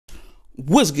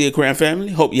What's good, Crown family?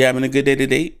 Hope you're having a good day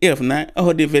today. If not, I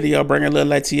hope this video bring a little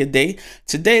light to your day.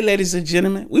 Today, ladies and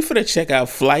gentlemen, we finna check out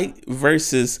Flight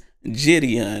versus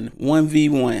JiDion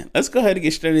 1v1. Let's go ahead and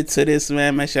get straight into this,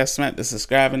 man. Make sure I smack the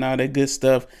subscribe and all that good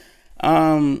stuff.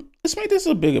 Let's make this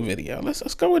a bigger video.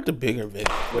 Let's go with the bigger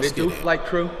video. What it do, Flight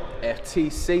crew?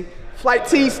 FTC. Flight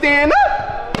T, stand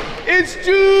up! It's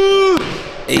Juice!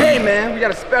 Hey man, we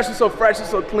got a special, so fresh and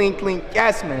so clean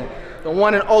gas, man. The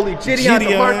one and only JiDion,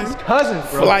 the Marcus cousins,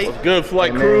 bro. Flight. What's good,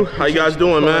 Flight crew? How you guys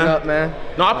doing, man? Up, man?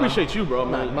 No, I appreciate you, bro,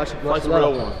 man. Much Flight's a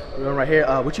love. real one. We're right here.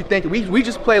 What you think? We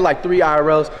just played like 3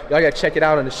 IRLs. Y'all gotta check it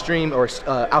out on the stream or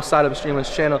outside of the stream on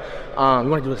this channel. You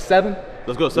wanna do a 7?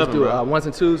 Let's go 7, do bro. 1s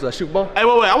and 2s, shoot ball. Hey,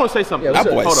 wait, I wanna say something. Yeah,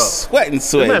 That boy hold up. sweating.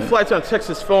 This man Flight's on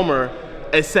Texas Filmer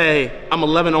and say, I'm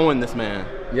 11-0 in this man.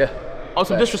 Yeah. On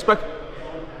some disrespect.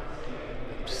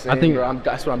 Saying, I think bro,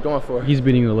 that's what I'm going for. He's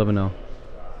beating you 11-0.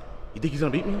 You think he's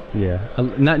gonna beat me? Yeah,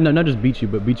 not just beat you,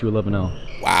 but beat you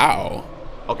 11-0. Wow.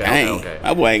 Okay, Okay.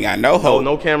 That boy ain't got no hope.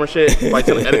 No camera shit. Flight's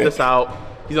gonna edit this out.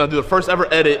 He's gonna do the first ever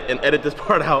edit and edit this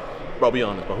part out. Bro, be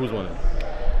honest, bro. Who's winning?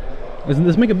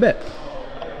 Let's make a bet.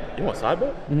 You want a side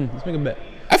bet? Let's make a bet.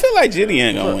 I feel like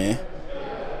JiDion gonna win.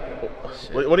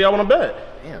 What do y'all wanna bet?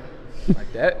 Damn.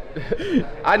 Like that?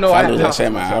 I know If I I lose, I have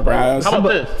shave my eyebrows. How about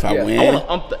this? If I Yeah. I win, wanna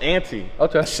ump the ante.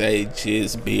 Okay. shave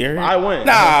his beard. I win.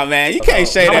 Nah, man, you can't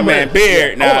shave that man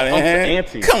beard. I Nah, wanna ump the man.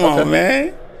 ante. Come on,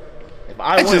 man. If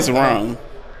I That's win, just wrong.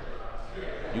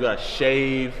 you gotta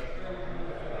shave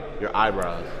your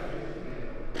eyebrows.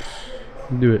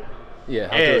 Do it. Yeah, I'll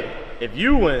do And it. if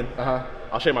you win, Uh-huh.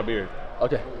 I'll shave my beard.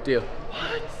 Okay, deal.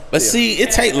 But see, it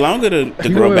take longer to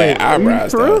grow Wait, back eyebrows,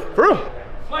 for real? though. For real?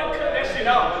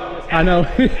 I know.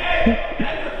 You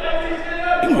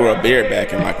can grow a beard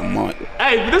back in like a month.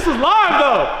 Hey, but this is live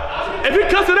though. If he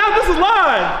cuts it out, this is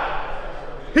live.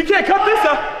 He can't cut this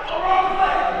out.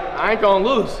 I ain't gonna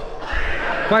lose.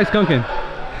 Fly skunking.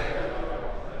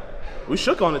 We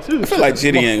shook on it too. I feel like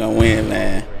JiDion gonna win,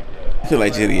 man. I feel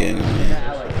like JiDion gonna win.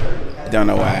 I don't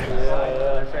know why.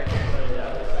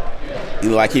 You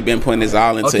look like he been putting his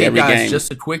all into Okay, every guys, game.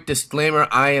 just a quick disclaimer.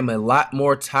 I am a lot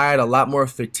more tired, a lot more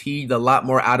fatigued, a lot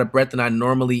more out of breath than I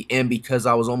normally am because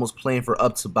I was almost playing for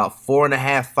up to about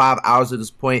 4.5, 5 hours at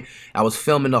this point. I was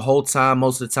filming the whole time,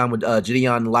 most of the time with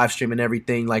JiDion live stream and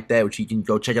everything like that, which you can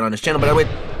go check it on his channel. But anyway,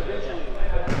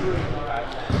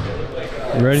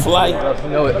 You ready? Flight. You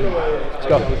know it. Let's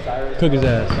go. Cook his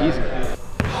ass.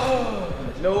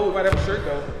 Easy. No, right up shirt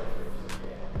though.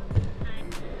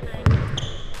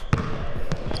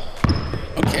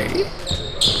 Okay.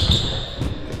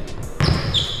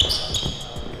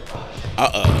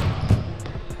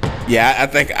 Yeah, I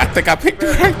think I picked the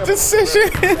right decision.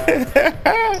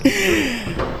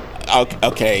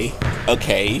 Okay.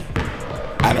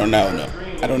 I don't know. No,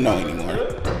 I don't know anymore.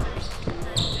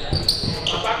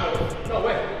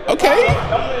 Okay,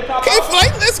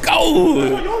 Flight, let's go.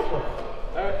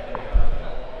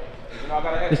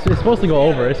 It's supposed to go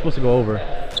over. It's supposed to go over.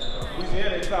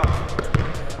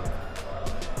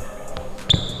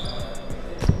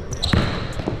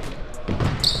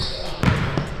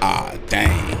 Ah,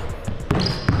 dang.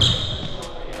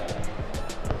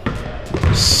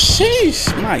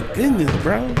 Sheesh, my goodness,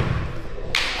 bro.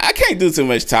 I can't do too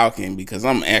much talking because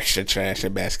I'm extra trash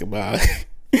at basketball.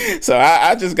 So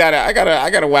I just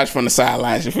gotta watch from the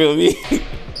sidelines, you feel me?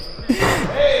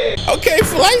 Okay,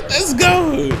 Flight, let's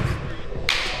go.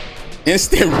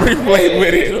 Instant replay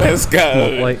with it, let's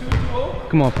go.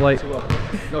 Come on, Flight. Come on,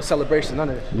 Flight. No celebration, none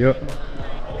of this. Yep.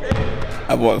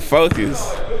 I want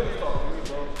focus.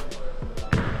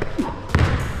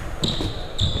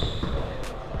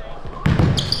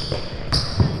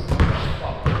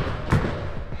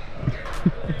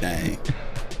 Dang.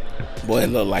 Boy, it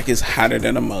look like it's hotter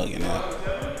than a mug, you know.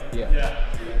 Yeah.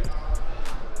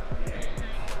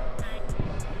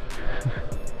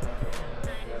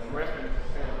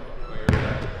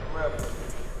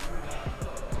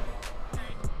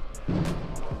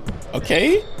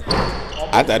 Okay.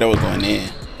 I thought it was going in.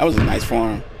 That was a nice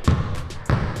form.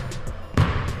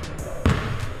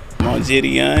 Come on,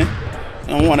 JiDion. You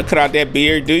don't want to cut out that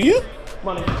beard, do you?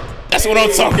 That's what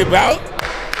I'm talking about.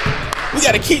 We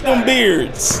got to keep them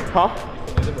beards. Huh?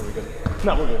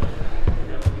 No, we're good.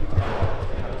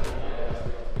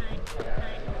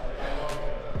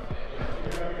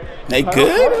 They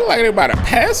good? Look like they about to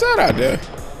pass out there.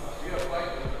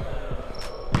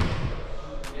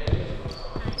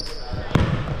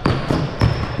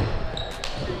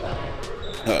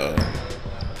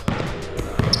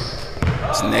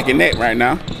 It's neck and neck right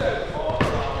now.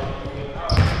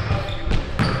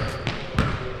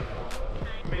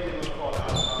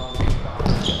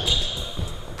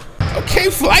 Okay,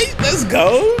 Flight, let's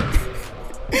go.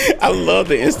 I love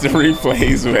the instant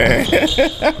replays, man. Is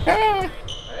that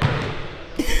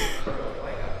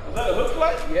a hook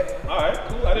flight? Yep. All right,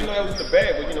 cool. I didn't know that was in the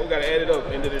bag, but you know, we got to add it up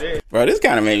end of the day. Bro, this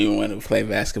kind of made me want to play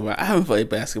basketball. I haven't played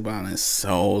basketball in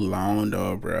so long,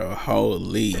 though, bro.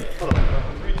 Holy.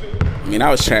 I mean, I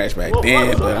was trash back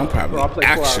then, but I'm probably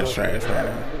actual trash right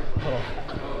now.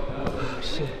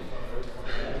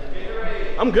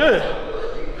 I'm good.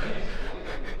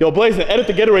 Yo, Blazing, edit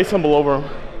the Gatorade symbol over him.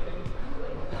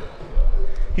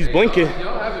 He's blinking.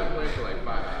 Y'all haven't played for like 5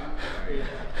 hours.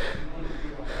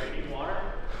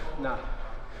 Nah.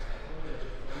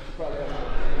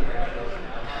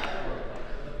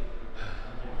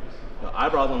 Your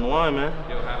eyebrows on the line, man.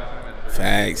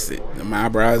 Facts. My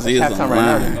eyebrows is on the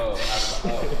line.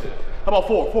 How about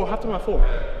 4? 4. Halftime at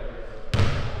 4.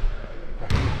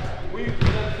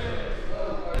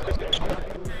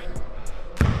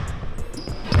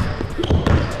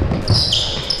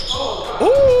 Ooh,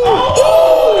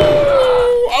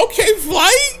 okay,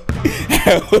 Flight.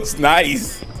 That was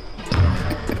nice.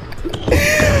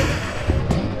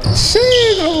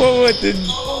 Shit, I want the.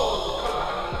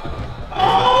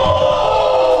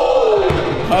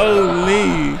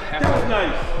 Holy. That was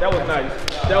nice. That was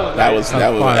nice.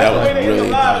 That was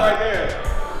really nice.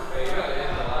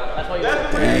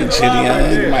 Dang,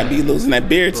 JiDion might be losing that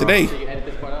beard today.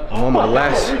 I'm on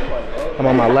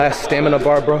my last stamina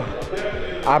bar, bro.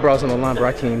 Eyebrows on the line, bro.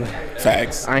 I can't even.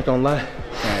 Facts. I ain't gonna lie.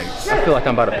 Facts. I feel like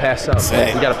I'm about to pass out.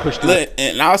 Bro. We gotta push through. Look,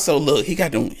 and also look, he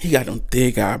got them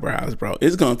thick eyebrows, bro.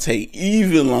 It's gonna take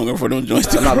even longer for them joints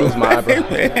to I'm not losing my eyebrows.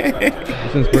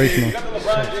 It's inspirational.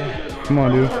 Come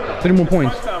on, dude. 3 more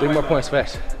points. 3 more points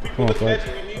fast. Come on, Flight.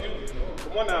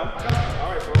 Come on now.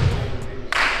 All right, bro.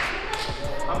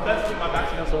 I'm testing my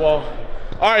back against the wall.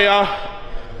 All right, y'all.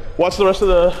 Watch the rest of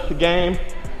the game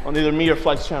on either me or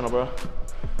Flight's channel, bro.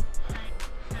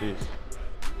 Peace.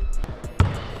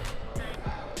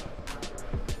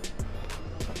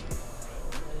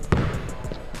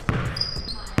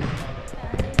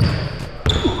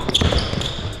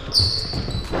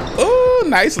 Ooh,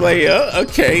 nice layup.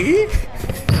 Okay.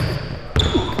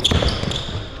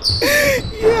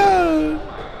 Yeah.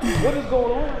 What is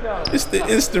going on right now? It's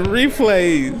the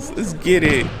replays. Let's get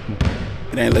it.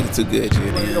 It ain't looking too good,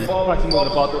 JiDion.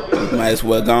 Might as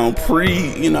well go on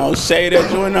shade that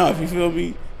joint off. You feel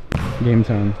me? Game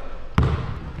time.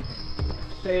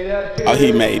 Oh,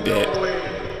 he made that.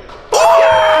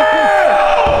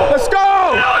 Let's go!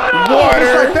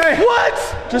 Water. What?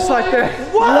 Just like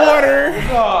that. Water.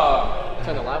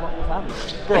 Turn the live on. What's happening?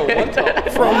 Bro, one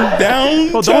time. From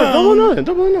downtown.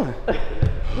 Double nine.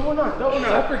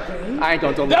 I ain't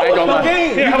gonna double. I ain't gonna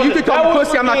lie. You can call me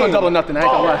pussy. I'm not gonna double nothing. I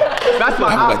ain't gonna lie. That's my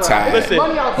I'm tired. Listen,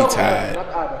 He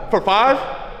tired. for 5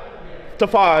 to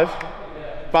 5,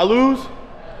 if I lose,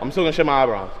 I'm still gonna shave my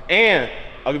eyebrows. And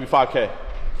I'll give you 5K.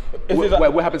 Wait,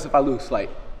 what happens if I lose? Like,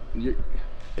 It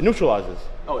neutralizes.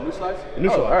 oh, new slides?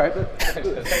 Neutralizes. All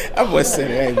right. I was saying,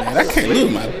 hey man, I can't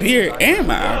lose my beard and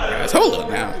my eyebrows. Hold up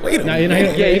now. Wait a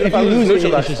minute. If you lose, it's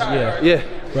just, yeah.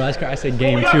 Bro, I said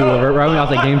game 2, right when I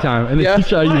was at game time, and then you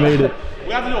shot, you made it.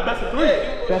 We have to do a best of 3.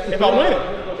 If I win.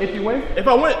 If you win? If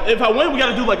I win, we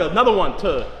gotta do like another one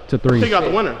to 3. figure out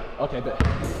the winner. Okay, bet.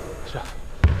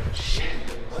 Shit.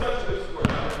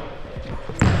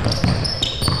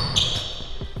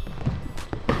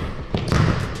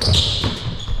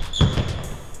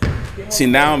 See,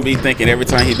 now I'm be thinking every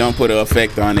time he don't put an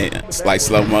effect on it, it's like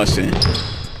slow motion.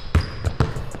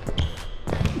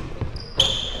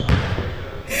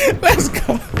 Let's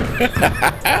go.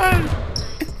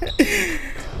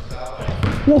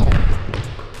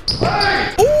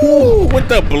 Ooh, with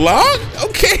the block?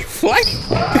 Okay, Flight.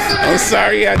 I'm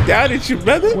sorry I doubted you,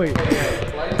 brother. Wait.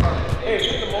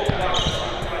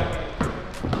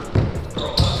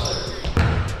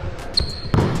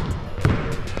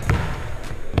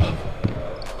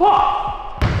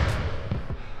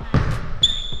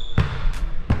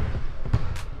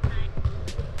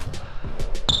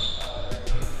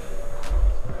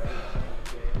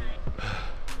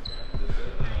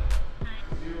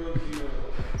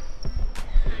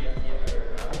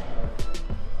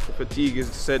 Fatigue is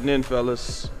setting in,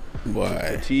 fellas. Boy.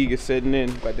 Fatigue is setting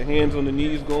in. Got the hands on the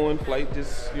knees going. Flight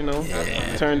just,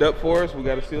 turned up for us. We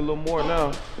got to see a little more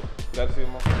now. Got to see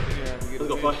more. Let's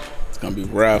go, Flight. It's gonna be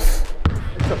rough.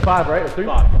 It's a 5, right? Or 3?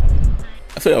 5.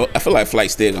 I feel like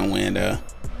Flight still gonna win though.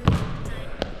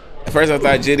 At first I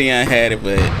thought JiDion had it,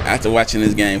 but after watching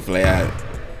this game play out,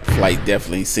 Flight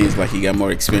definitely seems like he got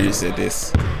more experience at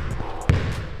this.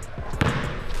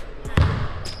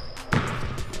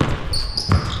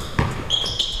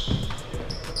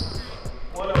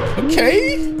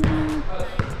 Okay.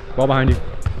 Ball behind you.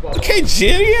 Okay,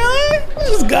 JiDion.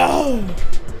 Let's go.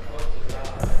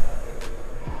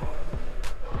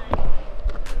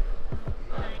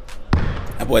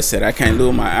 That boy said I can't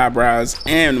lose my eyebrows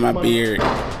and my beard.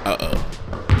 Uh-oh.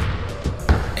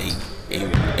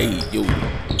 Hey, yo.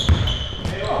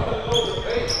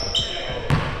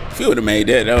 If you would have made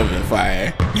that, that would have been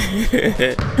fire.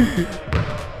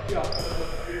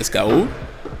 Let's go.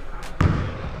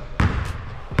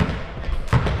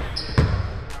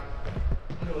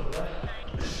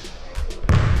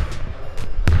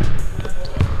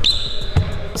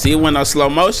 See, it went on slow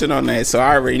motion on that, so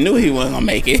I already knew he wasn't gonna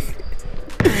make it.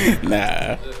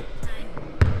 Nah.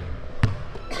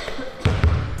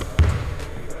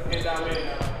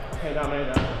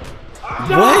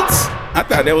 What? I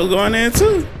thought that was going in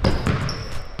too.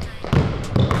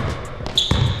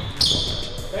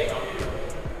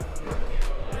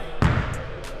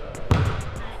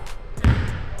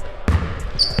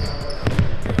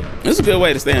 This is a good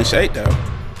way to stay in shape, though.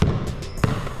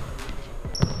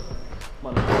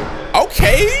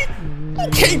 Okay.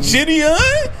 Okay,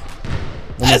 JiDion.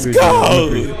 Let's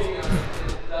go.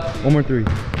 One more three.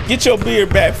 Get your beard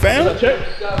back, fam. Yeah,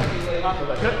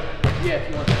 if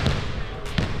you want that.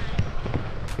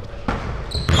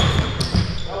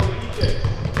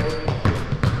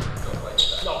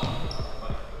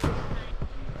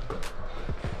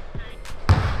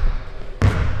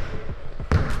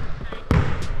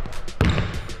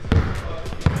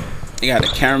 You got a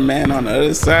cameraman on the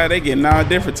other side. They getting all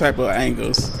different type of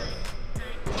angles.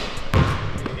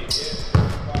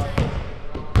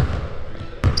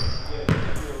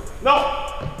 No!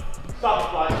 Stop,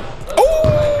 Flight.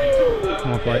 Ooh!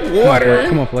 Come on, Flight. Water.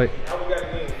 Come on, Flight.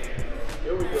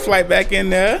 Flight back in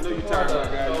there. We can rest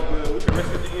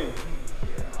at the end.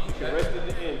 We can rest at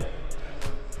the end.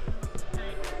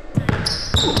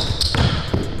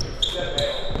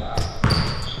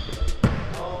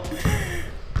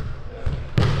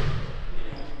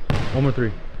 One more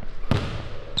three.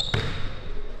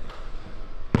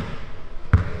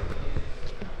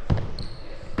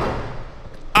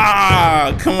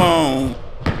 Ah, come on.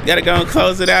 Gotta go and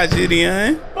close it out,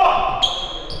 JiDion.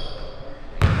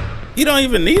 You don't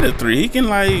even need a three. He can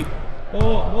like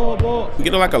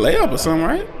get it like a layup or something,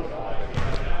 right?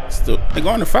 Still, they're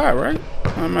going to 5, right?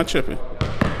 I'm not tripping.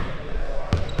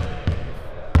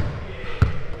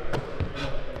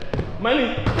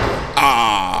 Money.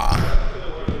 Ah.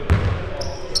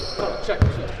 Check.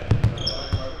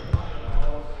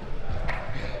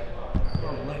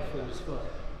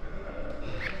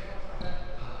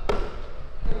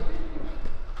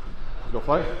 Let's go,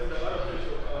 Flight.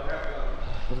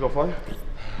 Let's go, Flight.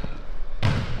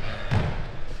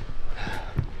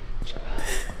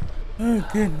 Oh,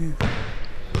 goodness.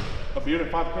 A beard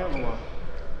and 5 candles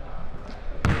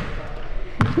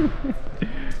on.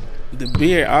 The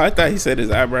beard. Oh, I thought he said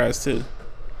his eyebrows too.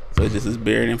 So it's just his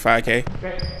beard in 5K.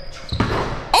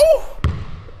 Oh!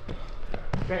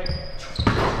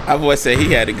 Our boy said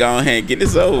he had to go ahead and get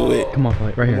this over with. Come on,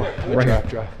 Flight. Right here. Right here.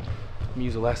 Drive. Let me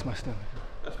use the last of my stomach.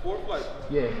 That's 4 Flight.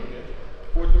 Yeah.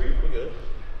 4-3. We good.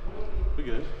 We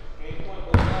good.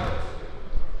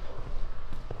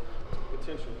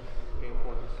 Potential. Game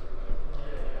points.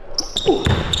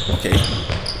 Okay.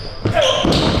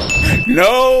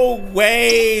 No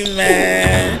way,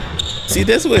 man. See,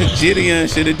 that's what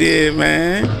JiDion should have did,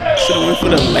 man. Should have went for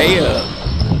the layup.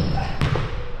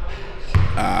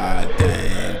 Ah,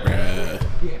 dang, bruh.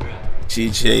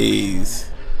 GG's.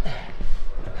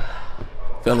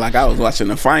 Felt like I was watching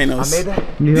the finals. I made that?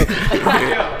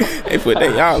 Yep. They put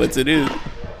their y'all into this.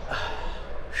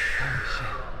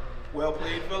 Well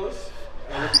played, fellas.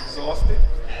 I look exhausted.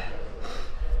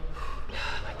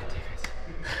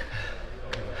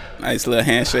 Nice little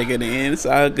handshake at the end. It's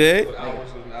all good. Hours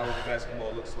of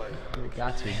basketball looks like.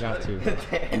 Got to.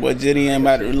 What JiDion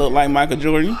about to look like Michael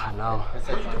Jordan? I know.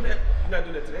 You're not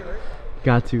doing that today, right?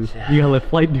 Got to. You gotta let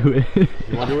Flight do it.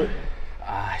 You want to do it?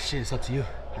 Shit, it's up to you.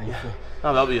 How you feel?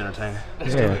 No, that'll be entertaining.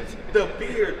 Yeah. The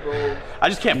beard, bro. I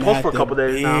just can't post for a couple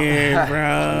days now. Yeah,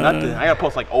 bro. Nothing. I gotta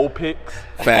post like old pics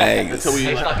Facts. until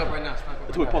we Stock up right now.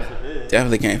 until we post it.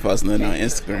 Definitely can't post nothing on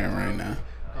Instagram right now.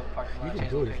 You can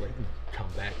do it, like come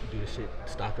back, do the shit,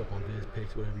 stock up on Viz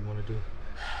pics, whatever you want to do.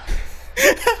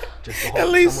 Just At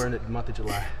least- somewhere in the month of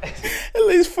July.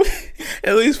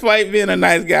 At least Flight being a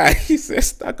nice guy. He said,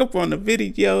 stock up on the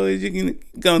videos. You can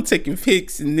go and take your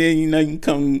pics, and then you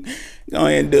can go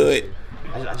ahead and do it.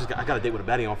 I got a date with a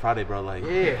baddie on Friday, bro. Like,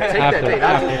 yeah, take that date.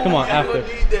 After. Come on, after.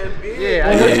 You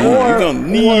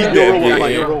don't need that.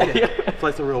 like a real one.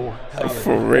 Flight's a real one.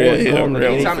 For real, yeah,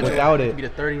 real. Time Without it. Be the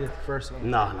 30th, first one.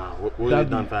 Nah, we'll get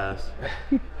done fast.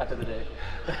 After the date.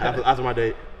 After my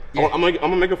date, I'm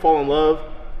gonna make her fall in love,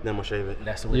 then we'll shave it.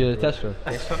 That's the way. Yeah, test her.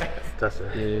 Test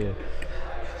her. Yeah.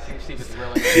 See if it's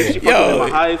real. She fucking with my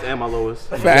highest and my lowest.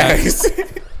 Facts.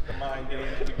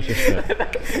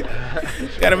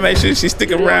 Gotta make sure she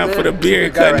stick around for the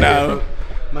beard cutting out.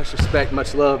 Much respect,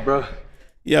 much love, bro.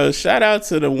 Yo, shout out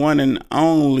to the one and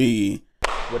only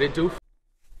What it do?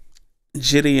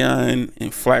 JiDion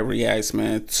and FlightReacts,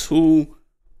 man. Two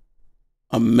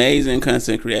amazing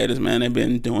content creators, man. They've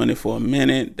been doing it for a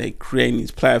minute. They creating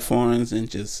these platforms and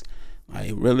just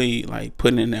like really like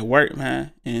putting in that work,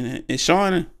 man. And it's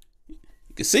showing.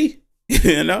 You can see.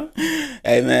 You know,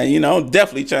 hey man, you know,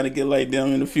 definitely trying to get like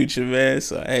them in the future, man.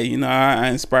 So hey, you know, I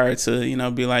inspired to, you know,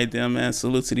 be like them, man.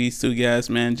 Salute to these two guys,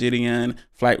 man. JiDion,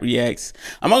 FlightReacts.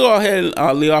 I'm gonna go ahead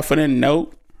and leave off on that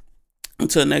note.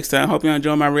 Until next time, hope y'all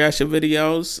enjoy my reaction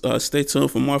videos. Stay tuned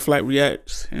for more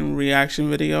FlightReacts and reaction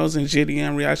videos and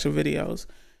JiDion reaction videos.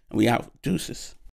 And we out. Deuces.